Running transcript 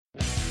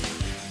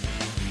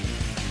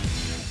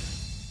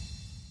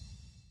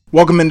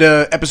Welcome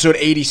into episode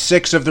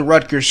 86 of the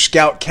Rutgers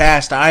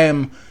Scoutcast. I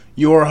am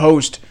your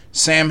host,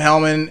 Sam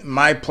Hellman.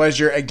 My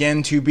pleasure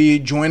again to be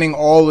joining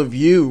all of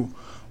you.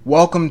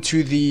 Welcome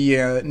to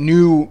the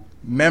new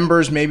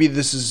members. Maybe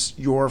this is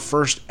your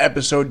first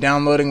episode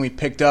downloading. We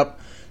picked up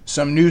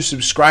some new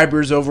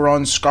subscribers over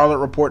on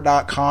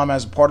ScarletReport.com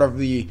as a part of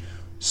the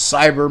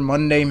Cyber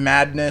Monday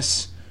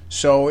Madness.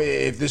 So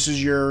if this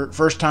is your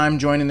first time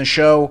joining the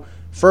show,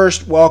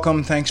 first,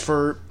 welcome. Thanks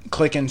for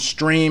clicking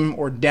stream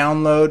or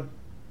download.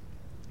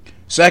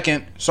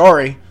 Second,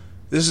 sorry,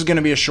 this is going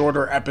to be a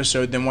shorter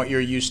episode than what you're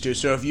used to.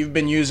 So if you've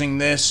been using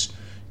this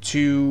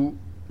to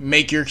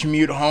make your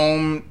commute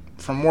home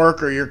from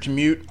work or your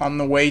commute on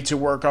the way to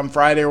work on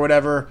Friday or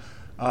whatever,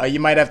 you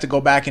might have to go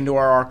back into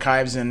our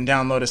archives and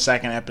download a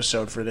second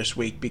episode for this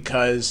week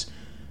because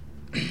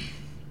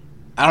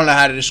I don't know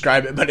how to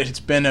describe it, but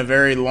it's been a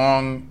very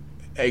long,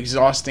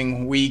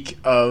 exhausting week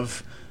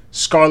of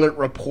Scarlet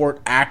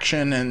Report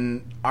action,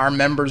 and our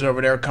members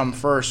over there come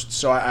first.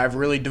 So I've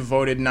really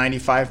devoted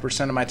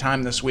 95% of my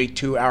time this week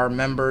to our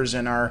members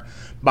and our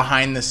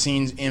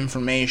behind-the-scenes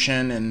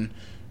information and,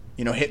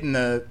 hitting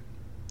the,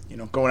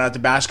 going out to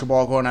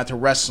basketball, going out to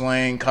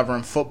wrestling,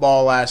 covering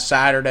football last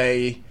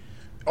Saturday,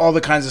 all the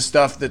kinds of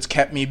stuff that's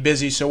kept me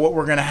busy. So what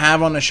we're going to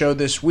have on the show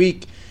this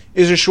week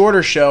is a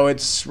shorter show.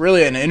 It's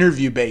really an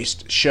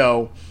interview-based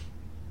show.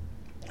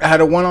 I had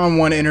a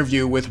one-on-one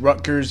interview with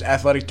Rutgers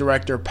Athletic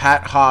Director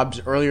Pat Hobbs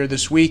earlier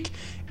this week.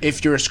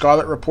 If you're a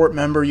Scarlet Report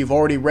member, you've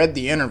already read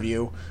the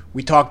interview.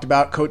 We talked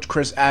about Coach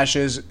Chris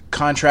Ash's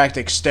contract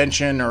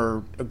extension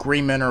or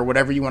agreement or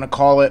whatever you want to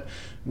call it.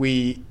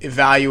 We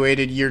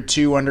evaluated year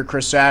 2 under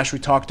Chris Ash. We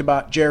talked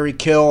about Jerry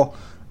Kill,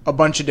 a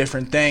bunch of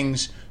different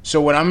things. So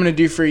what I'm going to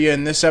do for you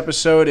in this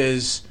episode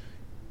is,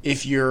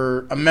 if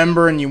you're a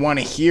member and you want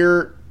to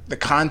hear the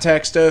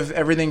context of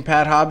everything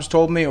Pat Hobbs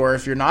told me, or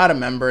if you're not a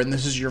member and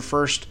this is your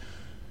first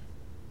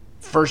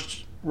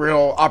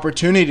real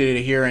opportunity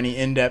to hear any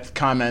in-depth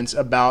comments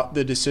about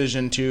the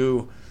decision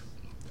to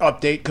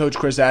update Coach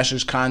Chris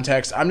Ash's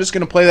context, I'm just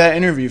going to play that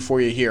interview for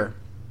you here.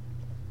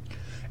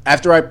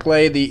 After I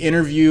play the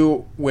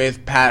interview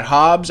with Pat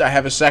Hobbs, I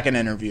have a second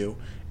interview,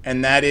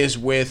 and that is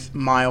with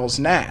Miles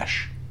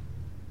Nash.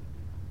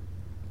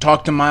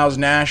 Talked to Miles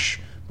Nash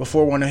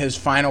before one of his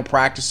final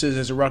practices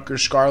as a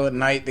Rutgers Scarlet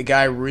Knight. The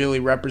guy really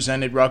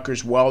represented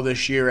Rutgers well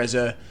this year as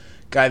a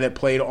guy that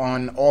played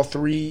on all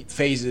three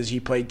phases.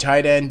 He played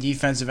tight end,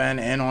 defensive end,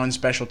 and on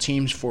special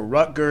teams for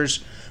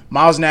Rutgers.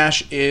 Miles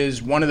Nash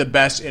is one of the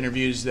best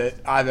interviews that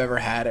I've ever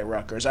had at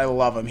Rutgers. I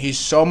love him. He's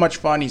so much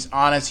fun. He's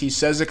honest. He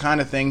says the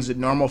kind of things that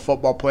normal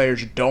football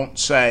players don't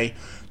say,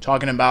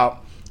 talking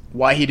about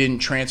why he didn't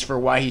transfer,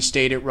 why he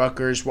stayed at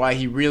Rutgers, why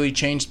he really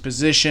changed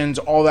positions,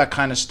 all that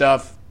kind of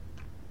stuff.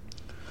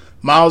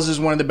 Miles is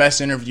one of the best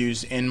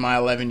interviews in my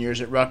 11 years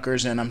at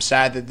Rutgers, and I'm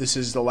sad that this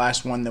is the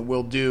last one that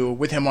we'll do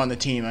with him on the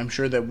team. I'm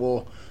sure that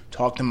we'll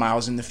talk to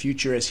Miles in the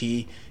future as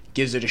he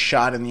gives it a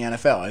shot in the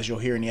NFL, as you'll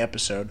hear in the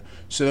episode.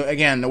 So,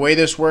 again, the way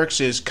this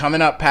works is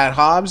coming up Pat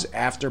Hobbs.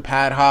 After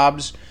Pat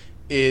Hobbs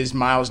is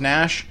Miles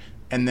Nash,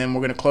 and then we're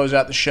going to close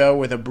out the show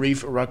with a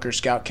brief Rutgers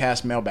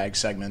Scoutcast mailbag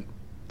segment.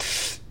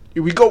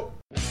 Here we go.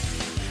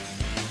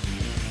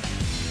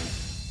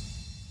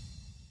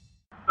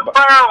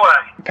 Fire away.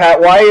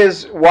 Pat, why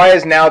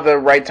is now the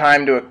right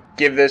time to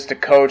give this to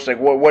Coach? Like,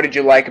 what did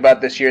you like about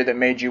this year that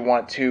made you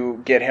want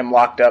to get him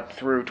locked up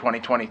through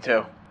 2022?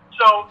 So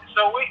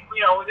we,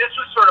 this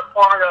was sort of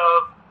part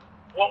of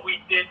what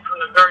we did from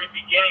the very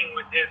beginning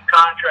with his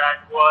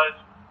contract. Was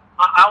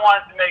I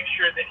wanted to make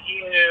sure that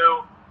he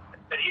knew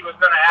that he was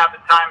going to have the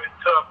time it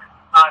took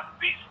to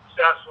be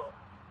successful.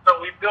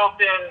 So we built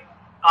in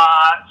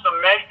some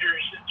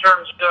measures in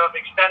terms of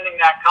extending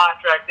that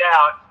contract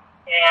out.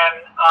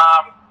 And,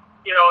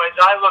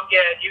 as I look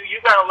at it, you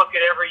got to look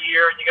at every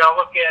year, and you got to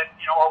look at,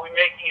 are we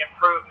making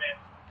improvement?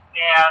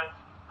 And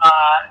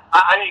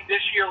I think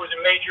this year was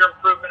a major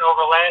improvement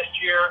over last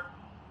year.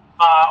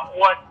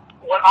 What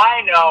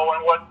I know,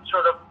 and what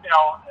sort of,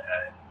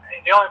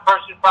 the only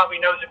person who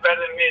probably knows it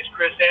better than me is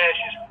Chris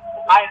Ash.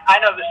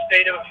 I know the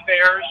state of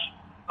affairs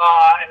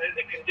and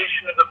the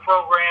condition of the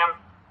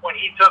program when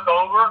he took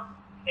over,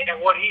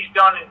 and what he's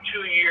done in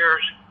 2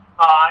 years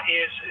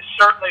is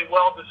certainly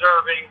well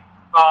deserving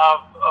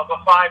of a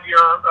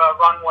 5-year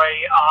runway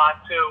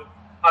to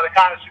the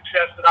kind of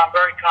success that I'm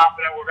very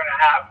confident we're going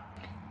to have.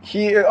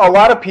 A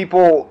lot of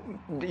people,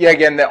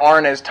 again, that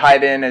aren't as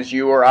tied in as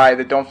you or I,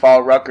 that don't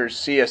follow Rutgers,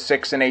 see a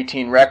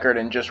 6-18 record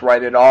and just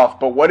write it off.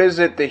 But what is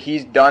it that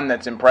he's done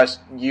that's impressed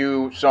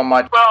you so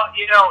much? Well,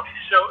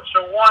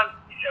 so one,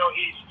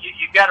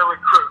 you got to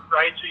recruit,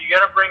 right? So you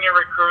got to bring in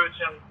recruits,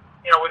 and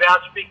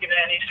without speaking to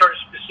any sort of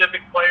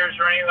specific players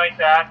or anything like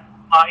that,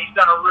 he's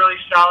done a really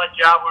solid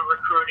job with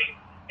recruiting.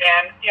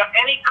 And,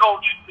 any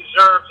coach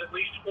deserves at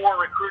least 4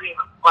 recruiting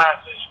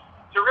classes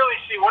to really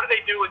see what do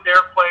they do with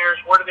their players,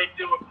 what do they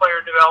do with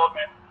player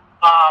development.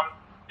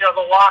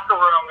 The locker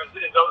room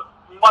is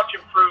a much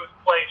improved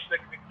place. The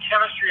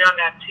chemistry on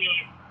that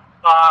team,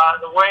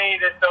 the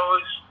way that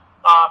those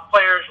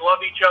players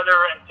love each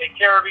other and take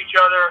care of each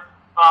other,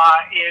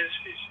 is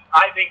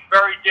I think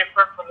very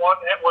different from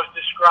what was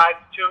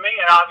described to me.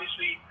 And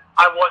obviously,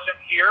 I wasn't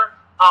here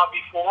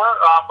before,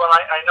 but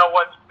I know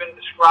what's been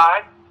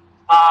described,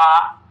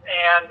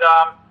 and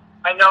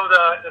I know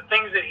the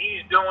things that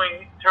he's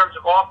doing in terms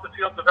of off the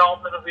field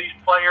development of these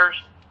players,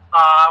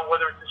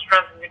 whether it's the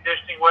strength and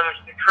conditioning, whether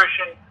it's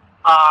nutrition,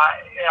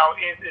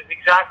 is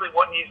exactly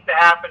what needs to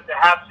happen to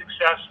have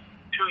success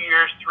 2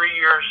 years, 3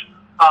 years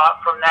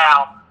from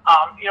now.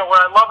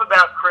 What I love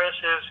about Chris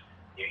is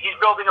he's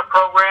building a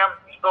program.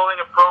 He's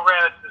building a program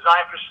that's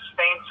designed for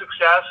sustained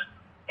success.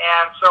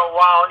 And so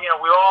while,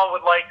 we all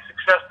would like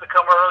success to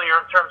come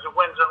earlier in terms of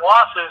wins and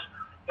losses,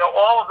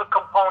 all of the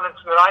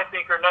components that I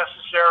think are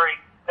necessary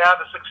to have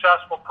a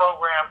successful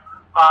program,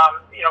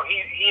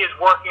 he is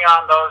working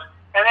on those.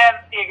 And then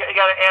you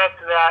got to add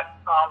to that,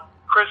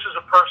 Chris is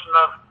a person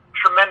of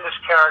tremendous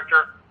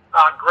character,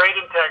 great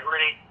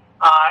integrity,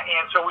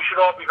 and so we should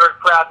all be very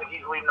proud that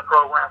he's leading the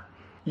program.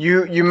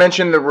 You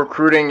mentioned the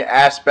recruiting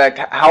aspect.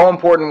 How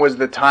important was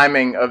the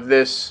timing of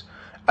this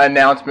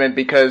announcement?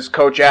 Because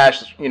Coach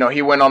Ash,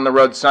 he went on the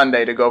road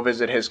Sunday to go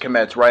visit his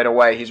commits right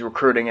away. He's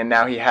recruiting, and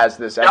now he has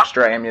this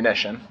extra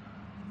ammunition.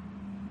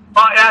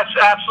 Well, that's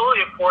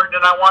absolutely important,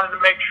 and I wanted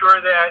to make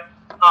sure that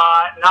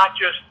not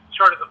just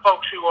sort of the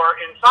folks who are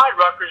inside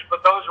Rutgers,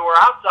 but those who are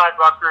outside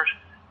Rutgers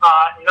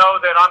know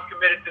that I'm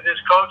committed to this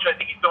coach. I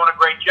think he's doing a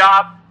great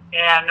job,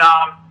 and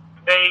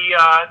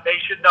they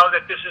should know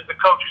that this is the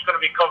coach who's going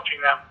to be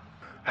coaching them.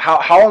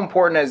 How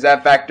important has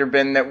that factor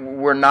been that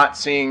we're not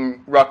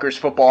seeing Rutgers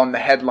football in the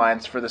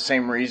headlines for the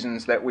same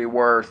reasons that we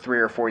were 3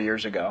 or 4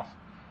 years ago?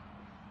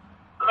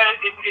 I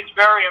mean, it's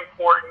very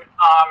important.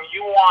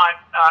 You want,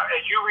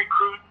 as you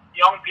recruit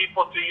young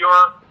people to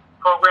your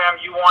program,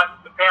 you want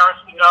the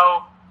parents to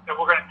know that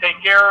we're going to take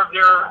care of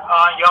their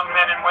young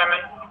men and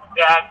women,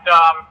 that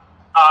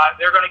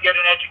they're going to get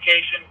an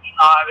education,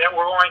 that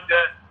we're going to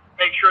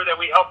make sure that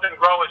we help them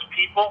grow as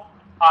people,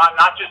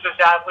 not just as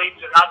athletes,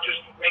 and not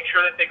just make sure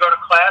that they go to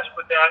class,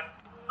 but that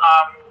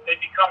they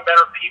become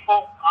better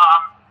people.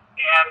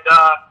 And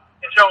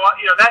so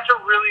that's a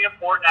really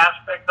important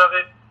aspect of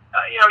it.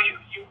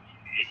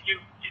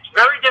 It's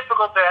very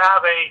difficult to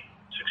have a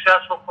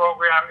successful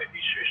program if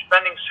you're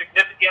spending a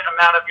significant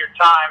amount of your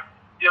time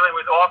dealing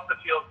with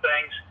off-the-field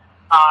things.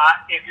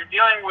 If you're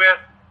dealing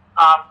with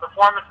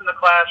performance in the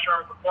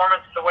classroom,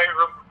 performance in the weight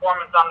room,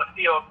 performance on the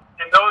field,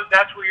 and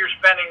that's where you're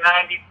spending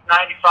 90,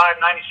 95,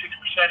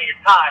 96% of your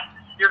time,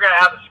 you're going to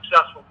have a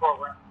successful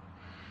program.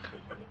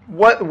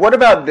 What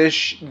about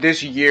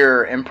this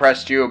year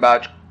impressed you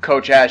about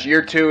Coach Ash?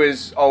 Year 2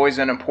 is always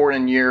an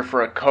important year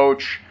for a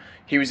coach.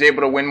 He was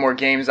able to win more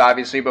games,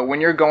 obviously, but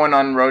when you're going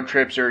on road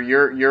trips or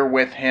you're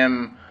with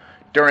him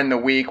during the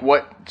week,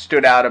 what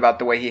stood out about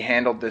the way he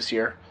handled this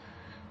year?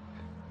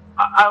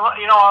 What I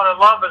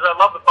love is I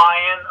love the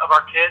buy-in of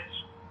our kids.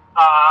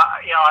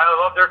 I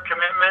love their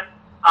commitment.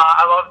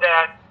 I love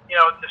that,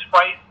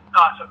 despite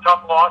some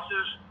tough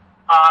losses,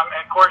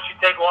 and of course you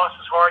take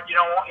losses hard. You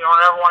don't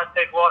ever want to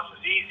take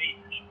losses easy.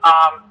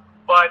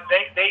 But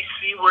they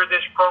see where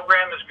this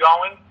program is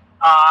going,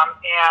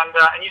 and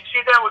you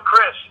see that with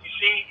Chris. You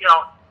see,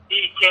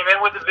 he came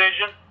in with a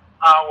vision.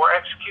 We're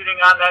executing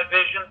on that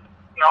vision.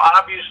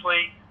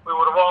 Obviously we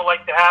would have all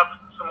liked to have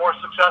some more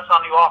success on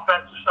the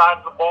offensive side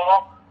of the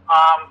ball,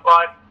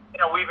 but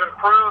we've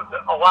improved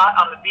a lot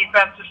on the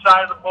defensive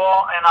side of the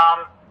ball, and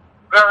I'm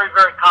very,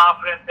 very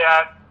confident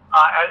that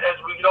as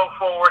we go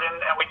forward and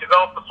we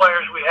develop the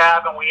players we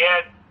have and we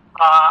add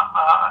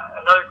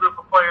another group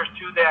of players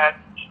to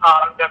that,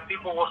 that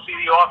people will see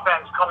the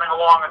offense coming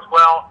along as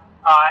well,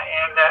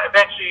 and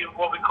eventually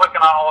we'll be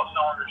clicking on all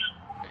cylinders.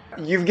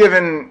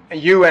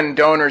 You and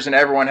donors and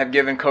everyone have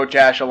given Coach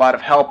Ash a lot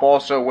of help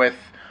also with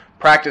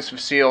practice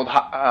facility,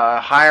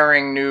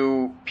 hiring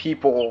new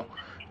people,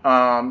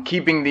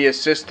 keeping the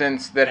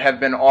assistants that have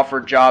been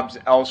offered jobs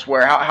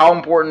elsewhere. How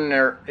important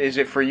is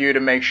it for you to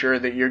make sure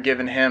that you're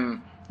giving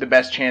him the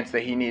best chance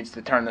that he needs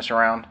to turn this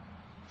around?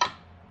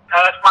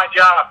 That's my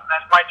job.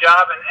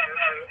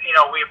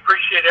 And we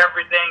appreciate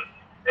everything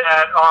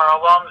that our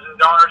alums and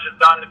donors have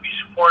done to be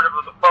supportive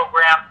of the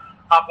program.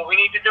 But we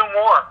need to do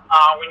more.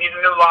 We need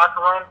a new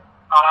locker room.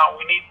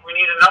 We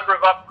need a number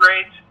of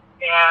upgrades,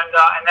 and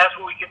that's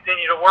what we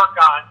continue to work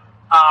on.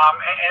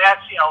 And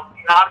that's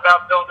not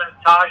about building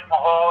Taj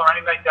Mahal or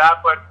anything like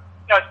that, but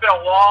it's been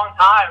a long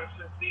time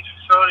since these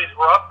facilities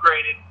were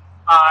upgraded.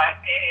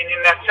 And in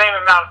that same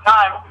amount of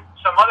time,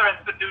 some other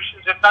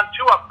institutions have done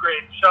 2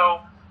 upgrades.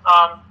 So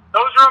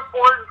those are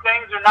important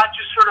things. They're not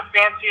just sort of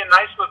fancy and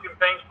nice-looking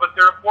things, but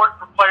they're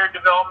important for player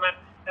development,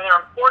 and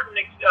they're important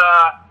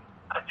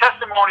a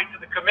testimony to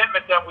the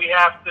commitment that we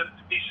have to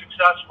be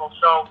successful.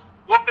 So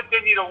we'll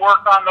continue to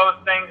work on those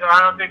things, and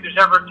I don't think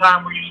there's ever a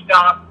time where you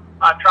stop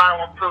trying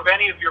to improve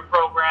any of your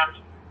programs,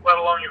 let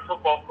alone your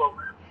football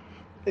program.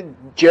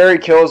 Jerry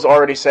Kill's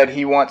already said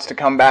he wants to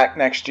come back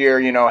next year,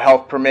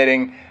 health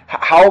permitting.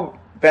 How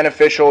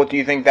beneficial do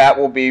you think that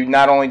will be,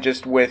 not only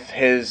just with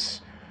his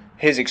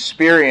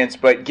experience,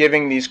 but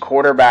giving these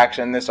quarterbacks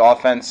and this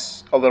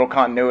offense a little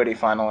continuity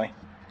finally?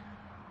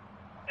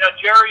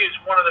 Jerry is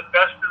one of the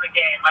best in the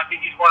game. I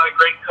think he's one of the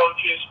great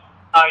coaches.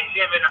 He's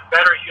even a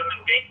better human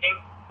being.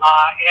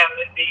 And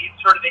the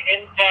sort of the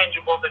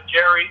intangibles that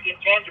Jerry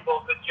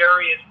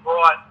has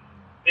brought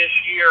this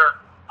year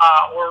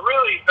were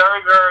really very,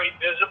 very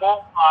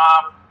visible.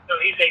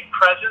 He's a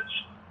presence.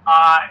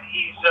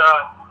 He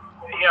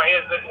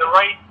has the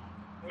right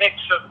mix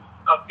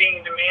of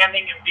being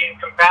demanding and being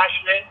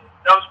compassionate.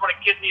 Knows when a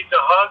kid needs a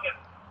hug and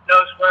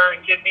knows where a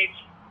kid needs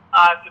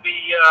to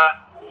be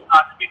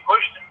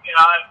pushed and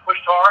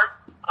pushed hard.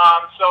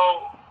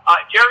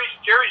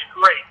 Jerry's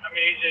great. I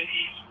mean,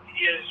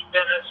 he has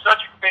been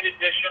such a great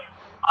addition.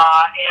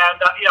 I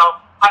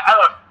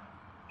look,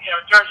 in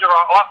terms of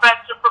our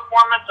offensive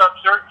performance, I'm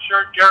sure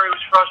Jerry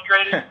was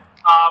frustrated.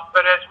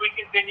 But as we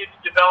continue to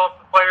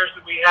develop the players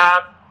that we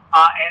have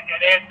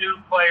and add new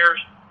players,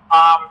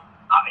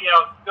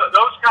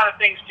 those kind of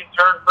things can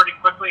turn pretty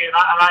quickly, and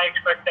I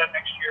expect that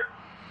next year.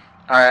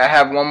 All right, I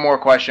have one more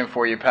question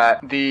for you, Pat.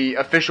 The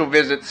official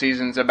visit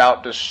season's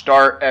about to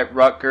start at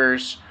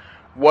Rutgers.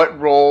 What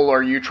role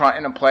are you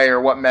trying to play,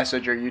 or what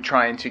message are you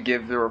trying to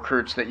give the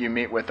recruits that you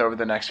meet with over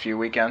the next few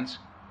weekends?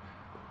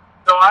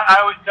 So I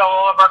always tell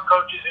all of our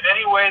coaches, in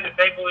any way that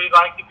they believe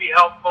I can be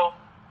helpful,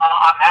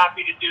 I'm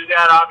happy to do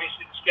that.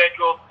 Obviously, the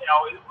schedule, it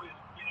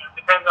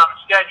depends on the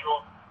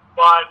schedule.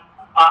 But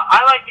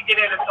I like to get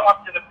in and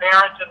talk to the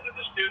parents and to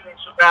the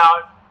students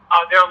about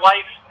their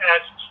life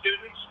as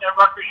students at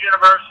Rutgers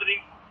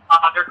University,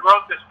 their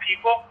growth as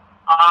people.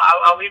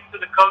 I'll leave it to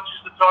the coaches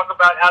to talk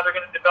about how they're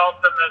going to develop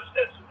them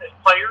as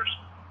players.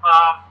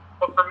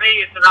 But for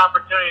me, it's an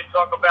opportunity to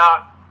talk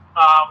about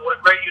what a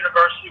great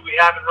university we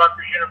have in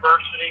Rutgers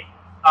University,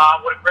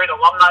 what a great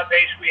alumni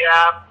base we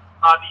have,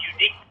 the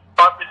unique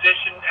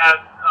position as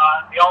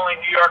the only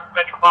New York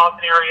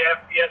metropolitan area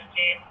FBS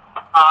team.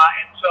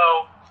 And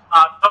so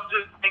those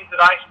are the things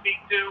that I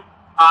speak to.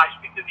 I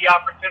speak to the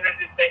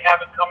opportunities they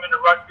have in coming to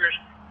Rutgers.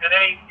 And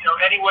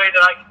any way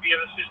that I can be of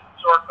assistance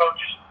to our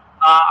coaches,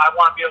 I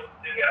want to be able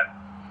to do that.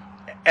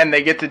 And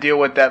they get to deal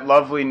with that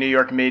lovely New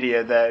York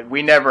media that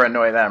we never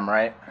annoy them,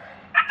 right?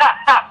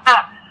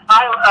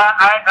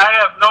 I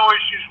have no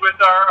issues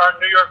with our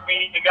New York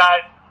media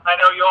guys. I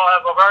know you all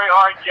have a very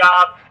hard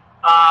job,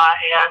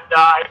 and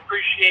I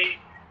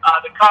appreciate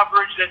the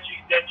coverage that you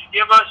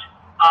give us,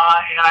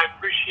 and I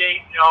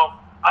appreciate,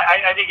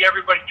 I think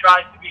everybody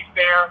tries to be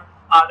fair.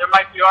 There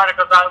might be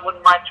articles I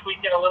wouldn't mind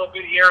tweaking a little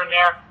bit here and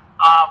there,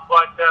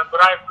 but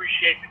I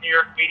appreciate the New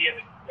York media,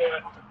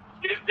 the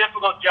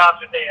difficult jobs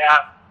that they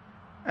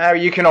have.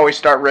 You can always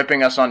start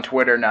ripping us on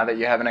Twitter now that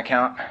you have an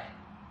account.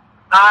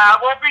 I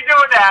won't be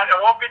doing that.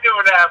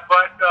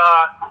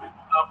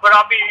 But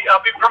I'll be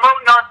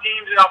promoting our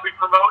teams, and I'll be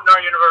promoting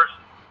our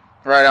university.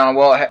 Right on.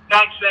 Well,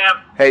 thanks,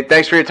 Sam. Hey,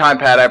 thanks for your time,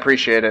 Pat. I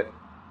appreciate it.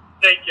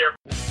 Take care.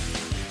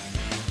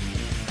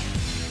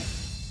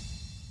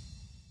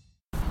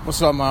 What's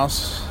up,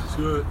 Miles? It's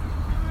good.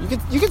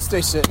 You can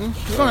stay sitting.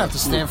 You don't have to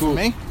stand for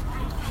me.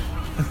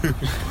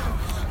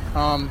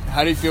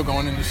 How do you feel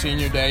going into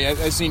senior day?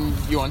 I seen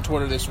you on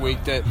Twitter this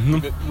week that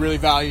you really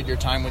valued your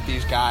time with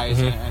these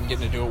guys and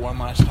getting to do it one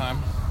last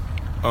time.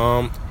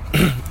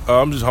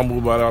 I'm just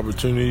humbled by the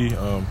opportunity.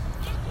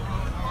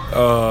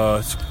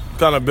 It's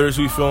kind of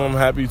bittersweet feeling. I'm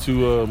happy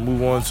to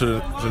move on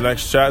to the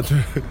next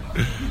chapter.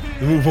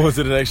 I'm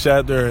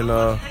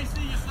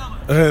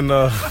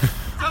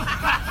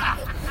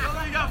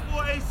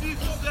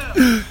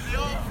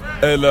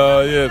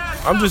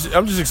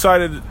just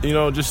excited,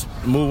 just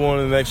move on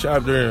to the next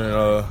chapter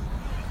and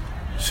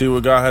see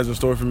what God has in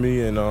store for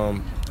me. And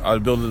I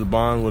built a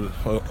bond with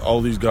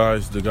all these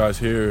guys, the guys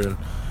here and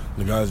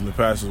the guys in the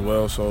past as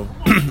well. So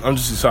I'm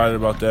just excited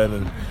about that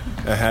and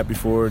happy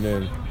for it.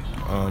 And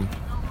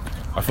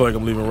I feel like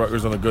I'm leaving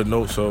Rutgers on a good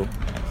note. So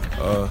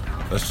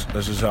that's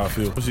just how I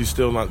feel. Obviously,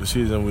 still not the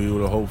season we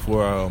would have hoped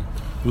for.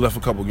 We left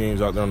a couple games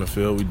out there on the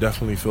field. We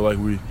definitely feel like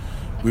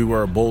we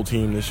were a bowl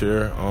team this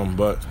year,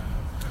 but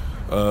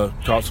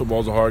college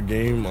football is a hard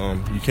game.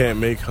 You can't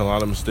make a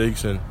lot of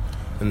mistakes and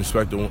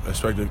expect to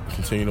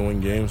continue to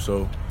win games.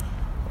 So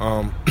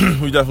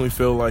we definitely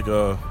feel like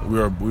we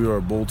are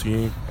a bowl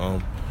team,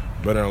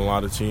 better than a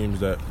lot of teams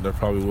that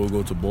probably will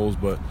go to bowls.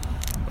 But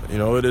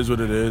it is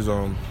what it is.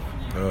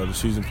 The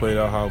season played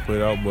out how it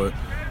played out, but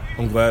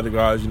I'm glad the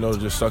guys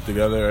just stuck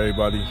together.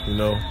 Everybody,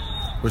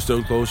 we're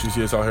still close. You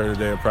see us out here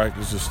today in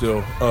practice. There's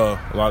still a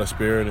lot of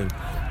spirit and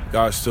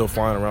guys still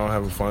flying around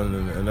having fun,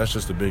 and that's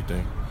just a big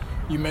thing.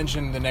 You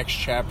mentioned the next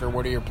chapter.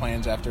 What are your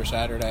plans after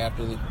Saturday,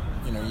 after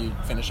you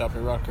finish up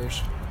at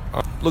Rutgers?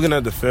 Looking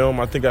at the film,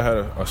 I think I had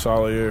a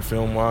solid year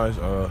film-wise.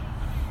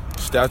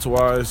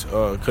 Stats-wise,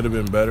 could have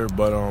been better,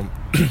 but at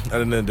the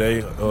end of the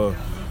day,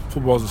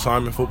 football's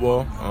assignment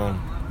football.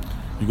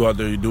 You go out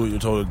there, you do what you're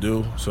told to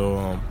do.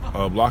 So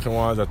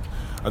blocking-wise, I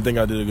think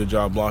I did a good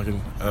job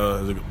blocking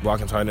as a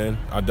blocking tight end.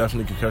 I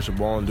definitely could catch the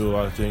ball and do a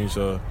lot of things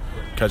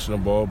catching the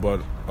ball,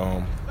 but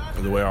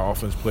the way our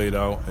offense played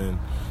out and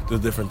the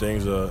different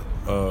things,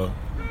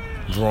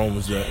 Jerome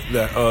was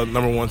that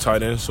number one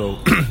tight end, so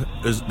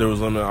there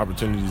was limited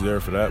opportunities there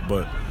for that.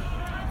 But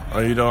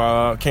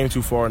I came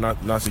too far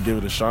not to give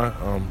it a shot.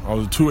 I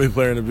was a two-way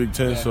player in the Big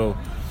Ten, so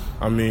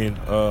I mean,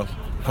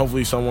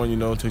 hopefully someone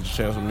takes a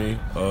chance with me,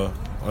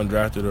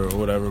 undrafted or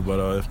whatever.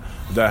 But if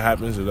that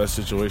happens, if that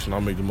situation,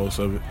 I'll make the most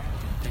of it.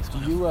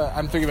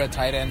 I'm thinking about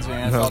tight ends in the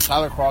NFL.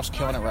 Tyler Croft's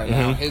killing it right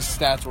now. His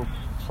stats were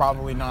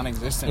probably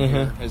non-existent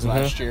here his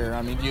last year.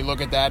 I mean, do you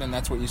look at that and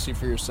that's what you see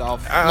for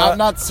yourself?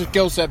 Not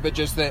skill set, but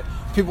just that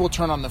people will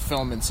turn on the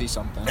film and see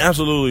something.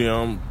 Absolutely.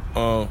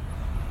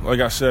 Like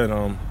I said,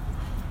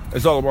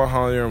 it's all about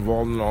how they're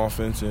involved in the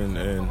offense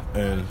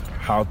and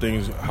how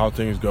things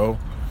go.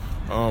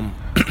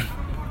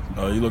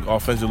 You look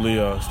offensively,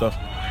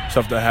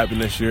 stuff that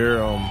happened this year.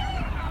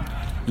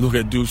 You look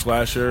at Deuce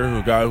last year,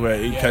 a guy who had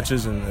 8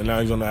 catches and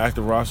now he's on the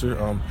active roster.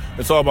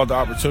 It's all about the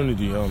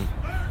opportunity.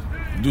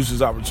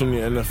 Deuce's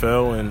opportunity in the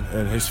NFL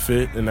and his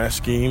fit in that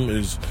scheme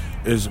is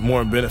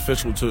more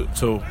beneficial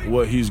to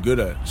what he's good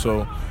at.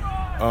 So,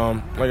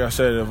 like I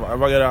said, if I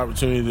get an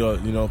opportunity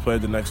to play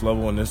at the next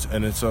level and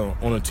it's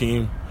on a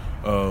team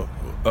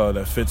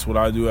that fits what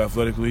I do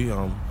athletically,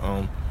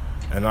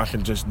 and I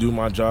can just do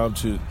my job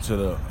to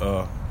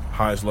the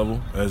highest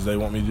level as they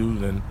want me to do,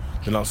 then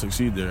I'll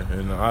succeed there.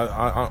 And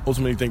I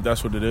ultimately think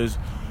that's what it is,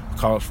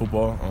 college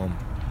football.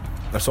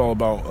 That's all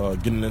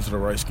about getting into the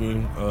right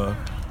scheme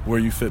where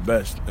you fit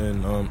best.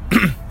 And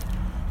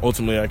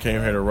ultimately, I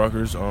came here to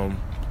Rutgers.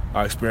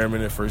 I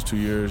experimented first 2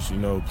 years,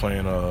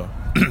 playing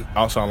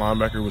outside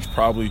linebacker, which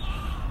probably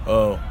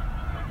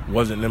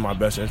wasn't in my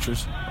best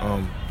interest.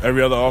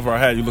 Every other offer I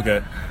had, you look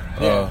at,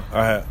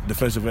 I had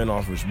defensive end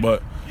offers.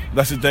 But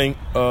that's the thing,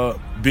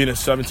 being a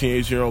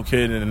 17, 18-year-old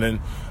kid and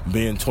then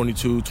being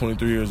 22,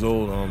 23 years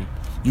old,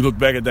 you look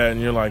back at that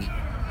and you're like,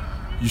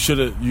 you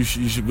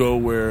should go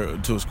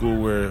to a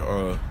school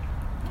where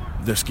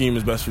the scheme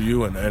is best for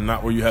you and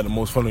not where you had the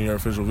most fun on your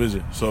official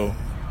visit. So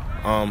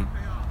I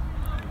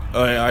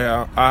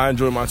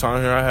enjoyed my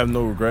time here. I have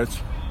no regrets.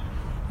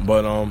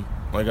 But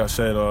like I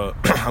said,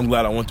 I'm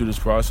glad I went through this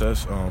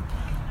process.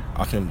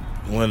 I can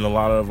lend a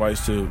lot of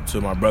advice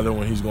to my brother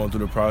when he's going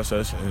through the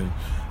process, and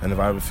if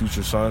I have a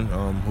future son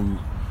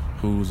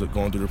who's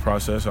going through the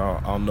process,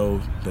 I'll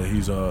know that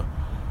he's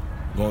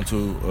going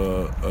to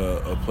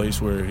a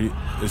place where it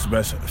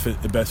best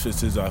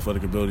fits his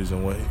athletic abilities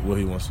and what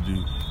he wants to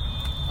do.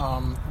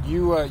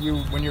 You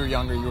when you were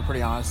younger, you were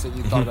pretty honest that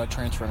you thought about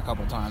transferring a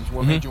couple times.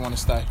 What made you want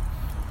to stay?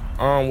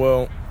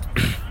 Well,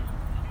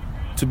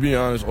 to be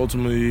honest,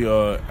 ultimately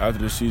after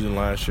the season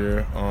last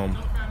year,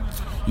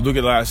 you look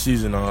at last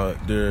season. We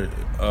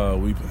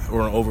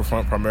were in over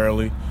front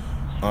primarily.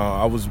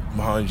 I was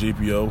behind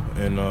JPO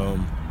and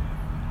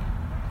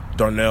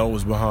Darnell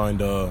was behind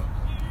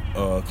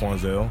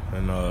Quanzale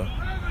and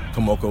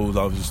Tomoko, who's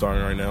obviously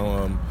starting right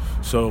now.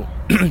 So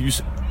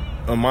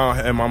in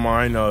my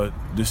mind,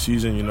 this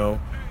season, going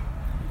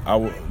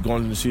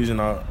into the season,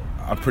 I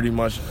pretty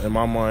much in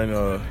my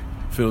mind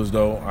feel as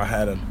though I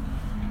had a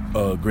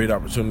great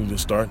opportunity to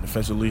start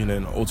defensively, and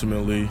then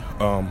ultimately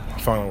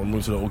finally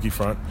moved to the Okie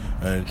front.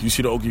 And you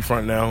see the Okie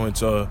front now.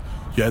 It's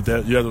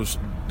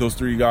those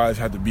 3 guys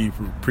have to be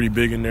pretty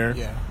big in there.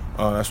 Yeah.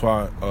 That's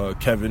why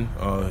Kevin,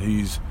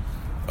 he's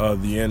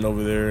the end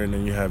over there, and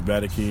then you have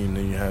Badeke, and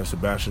then you have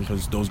Sebastian,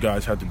 because those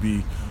guys have to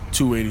be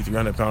 280,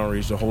 300-pound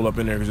range to hold up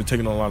in there because they're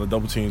taking on a lot of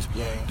double teams.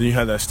 Yeah. Then you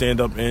have that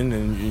stand-up end,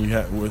 and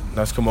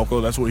that's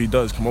Kamoko. That's what he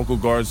does.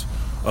 Kamoko guards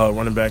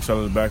running backs out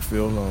of the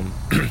backfield.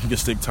 He can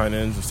stick tight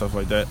ends and stuff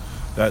like that.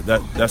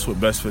 That's what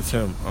best fits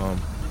him.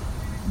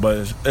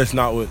 But it's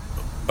not what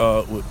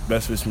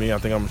best fits me. I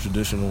think I'm a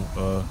traditional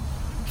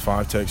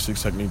 5-tech,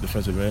 6-technique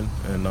defensive end.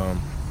 And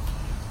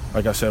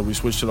like I said, we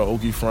switched to the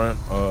Okie front.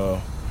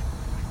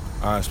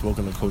 I had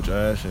spoken to Coach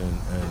Ash, and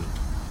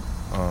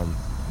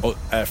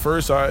at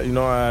first I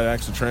had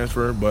asked to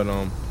transfer, but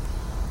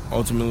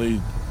ultimately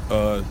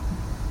that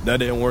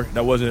didn't work.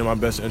 That wasn't in my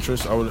best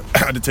interest. I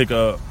had to take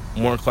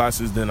more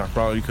classes than I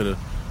probably could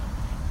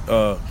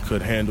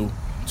handle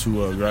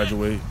to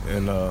graduate.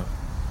 And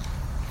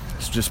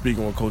just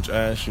speaking with Coach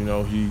Ash,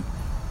 he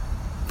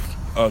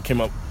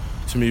came up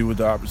to me with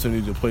the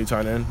opportunity to play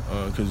tight end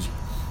because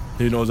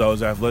he knows I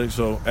was athletic.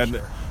 So at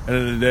the end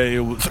of the day,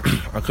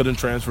 I couldn't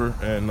transfer,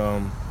 and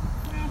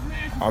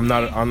I'm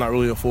not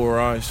really a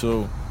 4i,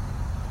 so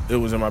it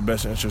was in my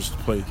best interest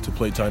to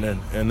play tight end.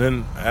 And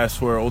then as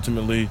for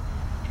ultimately,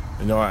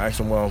 I asked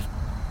him, well,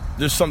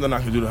 there's something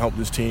I can do to help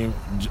this team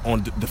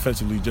on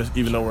defensively, just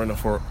even though we're in the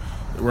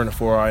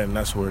 4i, and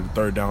that's where the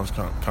third downs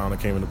kind of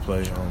came into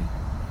play.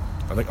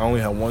 I think I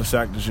only had 1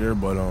 sack this year,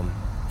 but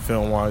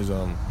film-wise,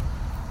 I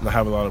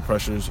have a lot of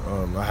pressures.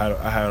 I had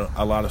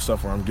a lot of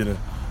stuff where I'm getting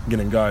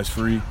guys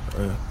free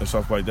and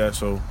stuff like that.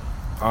 So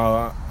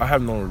I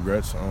have no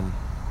regrets.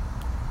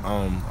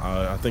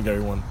 I think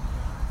everyone,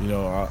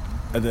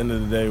 at the end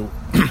of the day,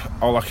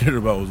 all I cared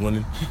about was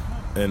winning,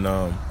 and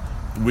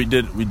we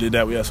did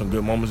that. We had some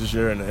good moments this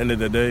year, and at the end of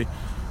the day,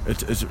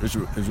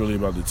 it's really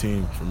about the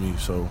team for me.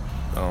 So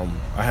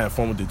I had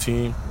fun with the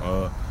team.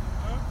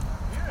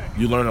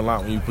 You learn a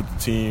lot when you put the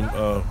team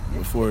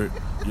before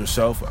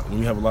yourself. When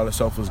you have a lot of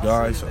selfless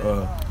guys,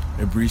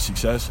 it breeds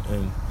success,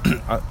 and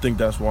I think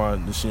that's why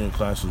the senior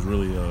class was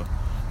really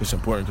it's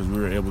important, because we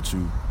were able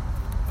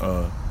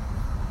to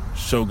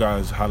show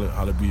guys how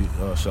to be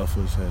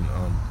selfless, and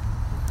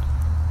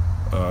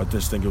I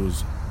just think it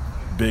was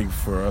big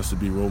for us to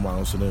be role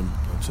models to them,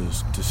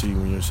 to see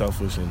when you're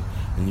selfish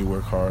and you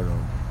work hard,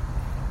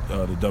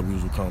 the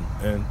W's will come.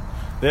 And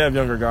they have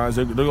younger guys.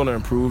 They're going to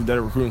improve. That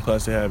recruiting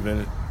class they have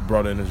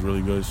brought in is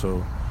really good,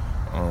 so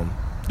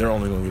they're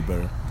only going to get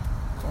better.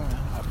 Cool, man.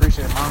 I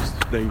appreciate it, Miles.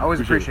 I always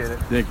appreciate it.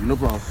 Thank you. No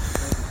problem.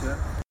 Thank you,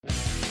 sir.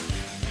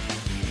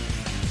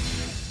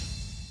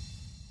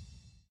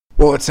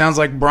 Well, it sounds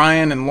like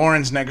Brian and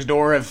Lawrence next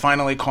door have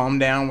finally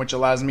calmed down, which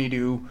allows me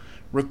to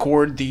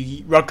record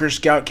the Rutgers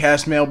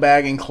Scoutcast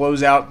mailbag and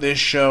close out this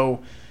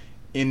show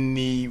in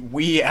the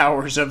wee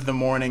hours of the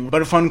morning.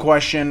 But a fun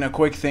question, a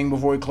quick thing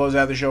before we close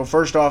out the show.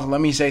 First off, let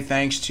me say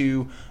thanks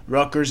to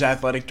Rutgers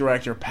Athletic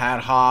Director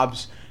Pat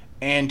Hobbs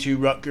and to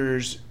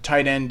Rutgers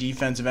tight end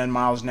defensive end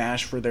Miles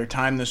Nash for their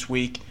time this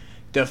week.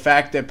 The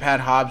fact that Pat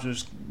Hobbs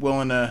was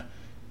willing to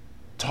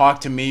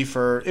talk to me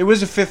it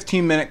was a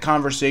 15-minute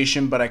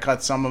conversation, but I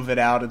cut some of it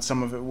out and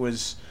some of it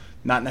was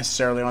not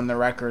necessarily on the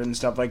record and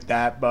stuff like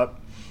that. But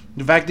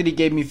the fact that he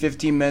gave me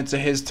 15 minutes of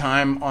his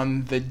time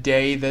on the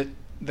day that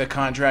the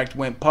contract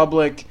went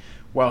public,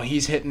 while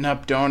he's hitting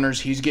up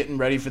donors, he's getting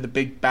ready for the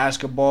big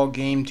basketball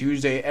game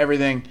Tuesday,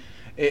 everything,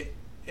 I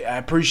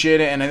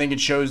appreciate it, and I think it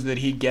shows that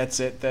he gets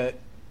it. A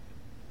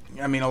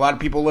lot of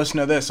people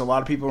listen to this. A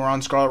lot of people are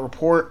on Scarlet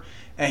Report,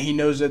 and he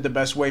knows that the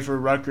best way for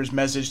Rutgers'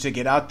 message to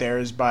get out there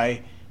is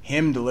by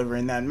him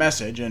delivering that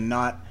message and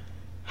not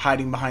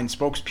hiding behind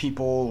spokespeople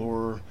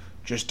or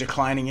just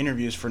declining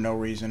interviews for no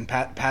reason.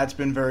 Pat's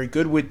been very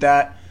good with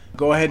that.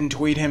 Go ahead and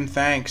tweet him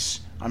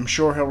thanks. I'm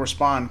sure he'll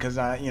respond, because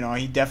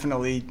he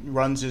definitely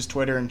runs his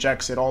Twitter and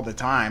checks it all the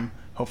time.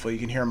 Hopefully you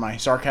can hear my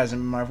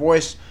sarcasm in my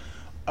voice.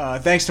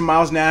 Thanks to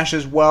Miles Nash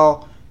as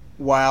well.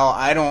 While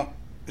I don't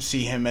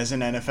see him as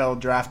an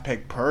NFL draft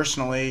pick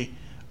personally,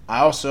 I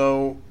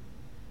also,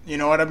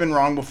 I've been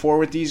wrong before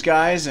with these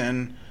guys,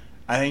 and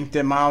I think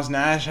that Miles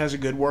Nash has a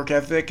good work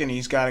ethic and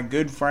he's got a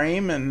good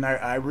frame, and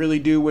I really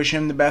do wish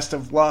him the best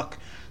of luck.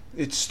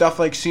 It's stuff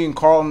like seeing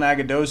Carlton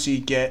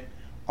Agudosi get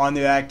on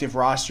the active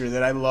roster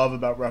that I love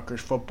about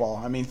Rutgers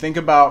football. Think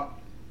about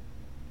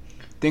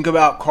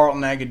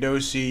Carlton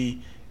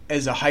Agudosi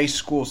as a high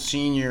school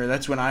senior.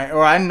 That's when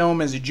I know him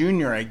as a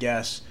junior, I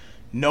guess.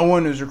 No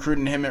one was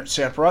recruiting him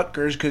at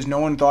Rutgers because no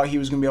one thought he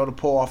was going to be able to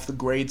pull off the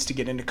grades to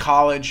get into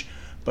college.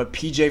 But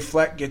PJ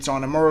Fleck gets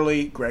on him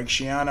early. Greg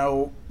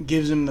Schiano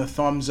gives him the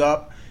thumbs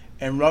up,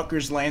 and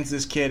Rutgers lands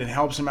this kid and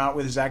helps him out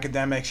with his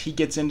academics. He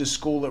gets into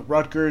school at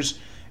Rutgers,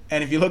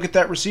 and if you look at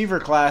that receiver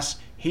class,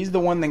 he's the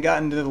one that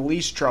got into the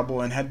least trouble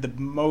and had the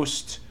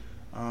most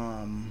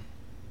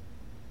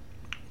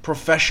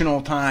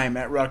professional time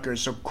at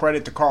Rutgers. So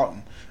credit to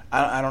Carlton.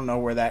 I don't know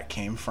where that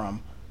came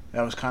from.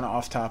 That was kind of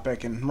off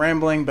topic and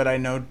rambling, but I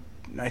know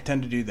I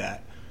tend to do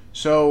that.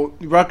 So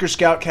Rutgers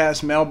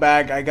Scoutcast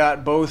mailbag, I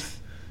got both.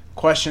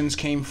 Questions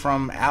came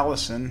from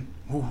Allison,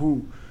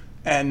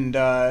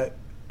 and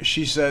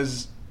she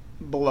says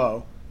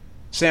below,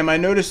 Sam, I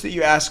noticed that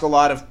you ask a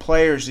lot of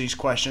players these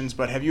questions,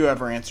 but have you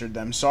ever answered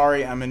them?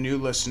 Sorry, I'm a new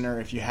listener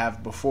if you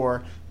have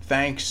before.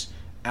 Thanks,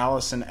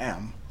 Allison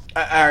M.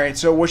 All right,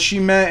 so what she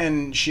meant,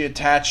 and she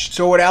attached.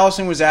 So what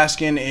Allison was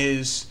asking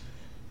is,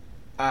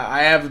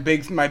 I have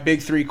my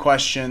big three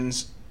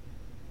questions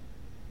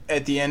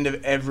at the end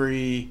of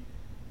every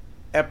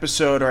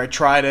episode, or I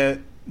try to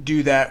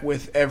do that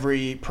with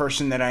every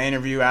person that I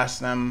interview. Ask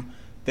them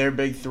their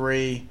big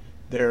three,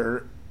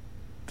 their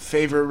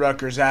favorite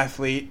Rutgers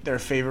athlete, their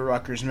favorite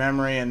Rutgers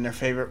memory, and their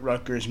favorite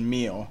Rutgers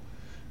meal.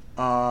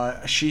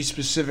 She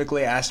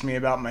specifically asked me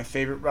about my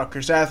favorite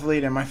Rutgers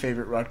athlete and my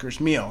favorite Rutgers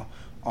meal,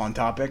 on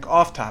topic,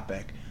 off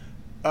topic.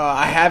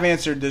 I have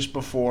answered this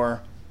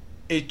before.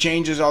 It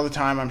changes all the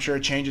time. I'm sure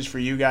it changes for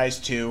you guys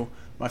too.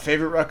 My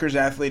favorite Rutgers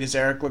athlete is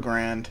Eric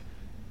LeGrand.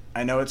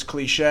 I know it's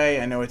cliche.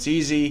 I know it's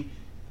easy.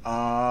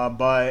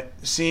 But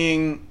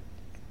seeing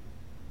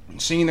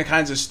the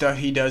kinds of stuff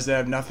he does that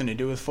have nothing to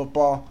do with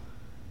football,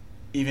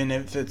 even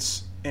if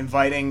it's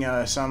inviting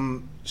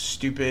some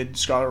stupid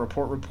Scarlet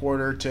Report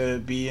reporter to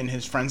be in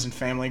his friends and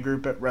family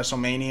group at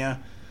WrestleMania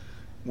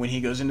when he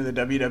goes into the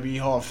WWE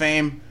Hall of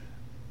Fame,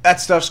 that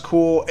stuff's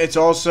cool. It's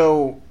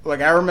also,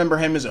 I remember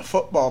him as a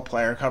football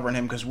player, covering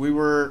him because we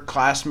were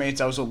classmates.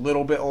 I was a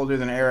little bit older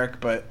than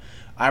Eric, but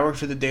I worked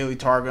for the Daily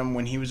Targum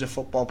when he was a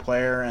football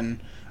player,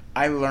 and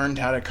I learned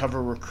how to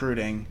cover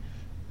recruiting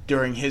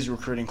during his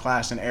recruiting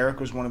class, and Eric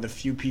was one of the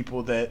few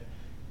people that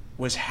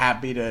was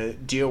happy to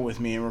deal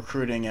with me in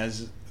recruiting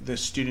as the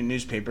student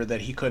newspaper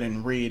that he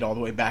couldn't read all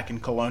the way back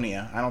in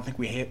Colonia. I don't think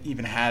we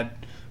even had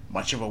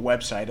much of a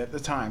website at the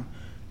time.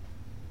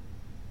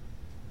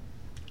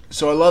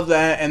 So I love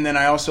that, and then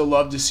I also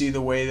love to see the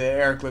way that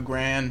Eric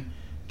LeGrand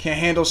can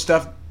handle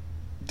stuff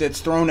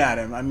that's thrown at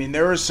him.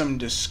 There was some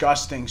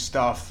disgusting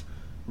stuff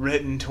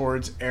written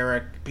towards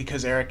Eric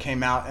because Eric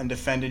came out and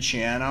defended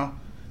Schiano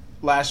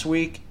last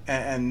week,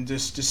 and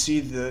just to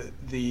see the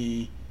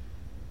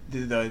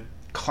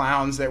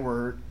clowns that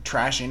were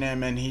trashing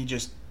him, and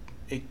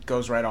it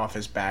goes right off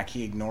his back.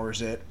 He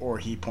ignores it, or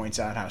he points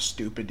out how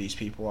stupid these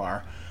people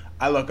are.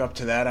 I look up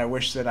to that. I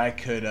wish that I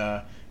could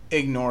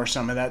ignore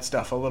some of that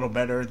stuff a little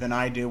better than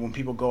I do when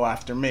people go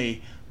after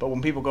me. But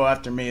when people go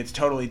after me, it's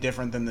totally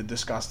different than the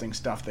disgusting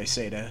stuff they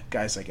say to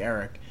guys like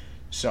Eric.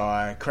 So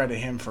I credit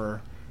him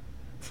for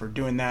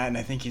doing that, and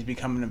I think he's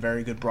becoming a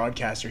very good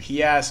broadcaster.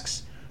 He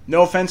asks,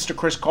 no offense to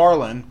Chris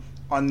Carlin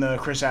on the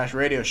Chris Ash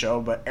radio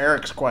show, but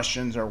Eric's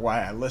questions are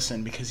why I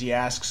listen, because he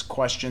asks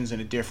questions in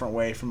a different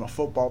way from a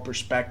football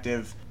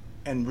perspective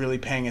and really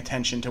paying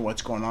attention to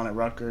what's going on at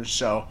Rutgers.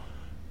 So,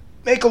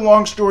 make a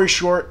long story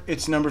short,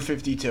 it's number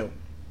 52.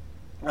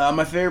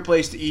 My favorite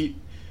place to eat,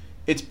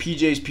 it's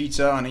PJ's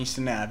Pizza on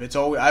Easton Ave.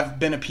 I've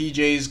been a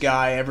PJ's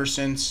guy ever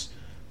since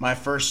my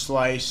first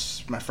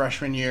slice, my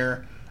freshman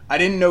year. I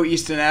didn't know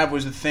Easton Ave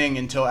was a thing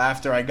until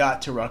after I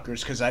got to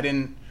Rutgers, because I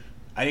didn't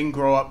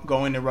grow up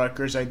going to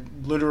Rutgers. I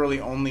literally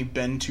only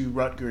been to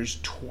Rutgers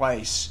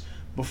twice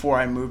before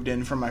I moved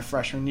in for my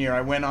freshman year.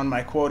 I went on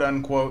my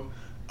quote-unquote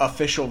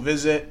official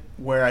visit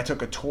where I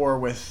took a tour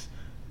with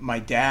my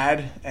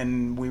dad,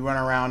 and we went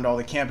around all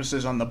the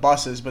campuses on the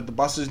buses, but the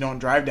buses don't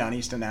drive down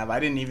Easton Ave. I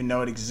didn't even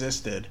know it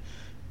existed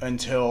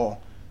until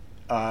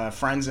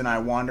friends and I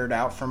wandered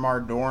out from our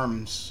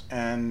dorms,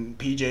 and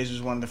PJ's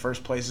was one of the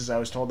first places I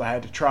was told I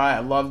had to try. I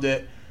loved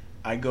it.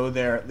 I go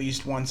there at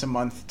least once a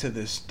month to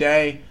this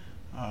day.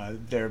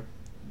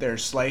 Their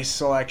slice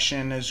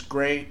selection is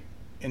great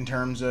in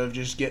terms of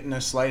just getting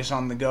a slice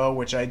on the go,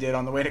 which I did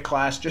on the way to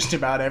class just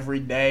about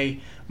every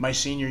day my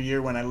senior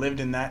year when I lived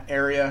in that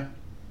area.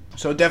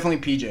 So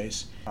definitely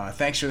PJ's.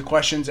 Thanks for the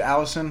questions,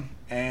 Allison,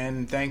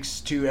 and thanks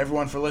to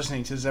everyone for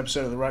listening to this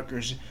episode of the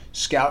Rutgers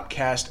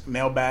Scoutcast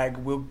mailbag.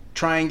 We'll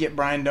try and get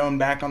Brian Doan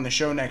back on the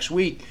show next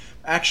week.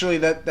 Actually,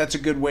 that's a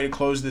good way to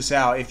close this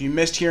out. If you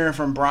missed hearing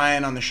from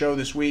Brian on the show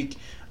this week,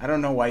 I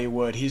don't know why you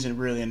would. He's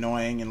really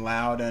annoying and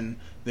loud, and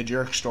the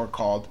jerk store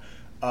called.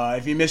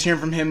 If you miss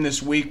hearing from him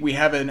this week, we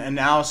have an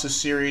analysis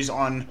series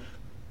on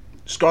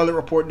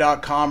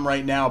ScarletReport.com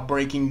right now,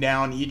 breaking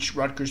down each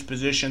Rutgers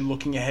position,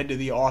 looking ahead to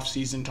the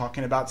offseason,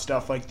 talking about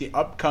stuff like the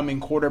upcoming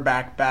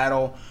quarterback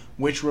battle,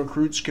 which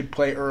recruits could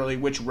play early,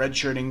 which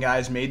redshirting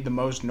guys made the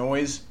most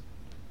noise.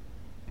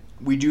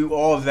 We do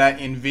all of that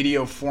in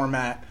video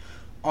format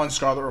on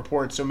Scarlet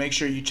Report, so make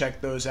sure you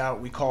check those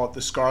out. We call it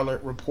the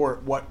Scarlet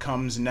Report What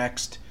Comes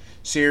Next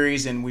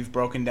series, and we've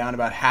broken down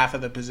about half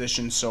of the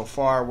positions so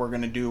far. We're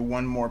going to do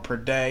one more per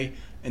day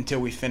until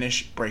we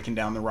finish breaking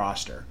down the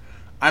roster.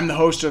 I'm the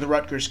host of the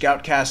Rutgers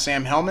Scoutcast,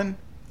 Sam Hellman.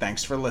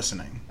 Thanks for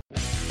listening.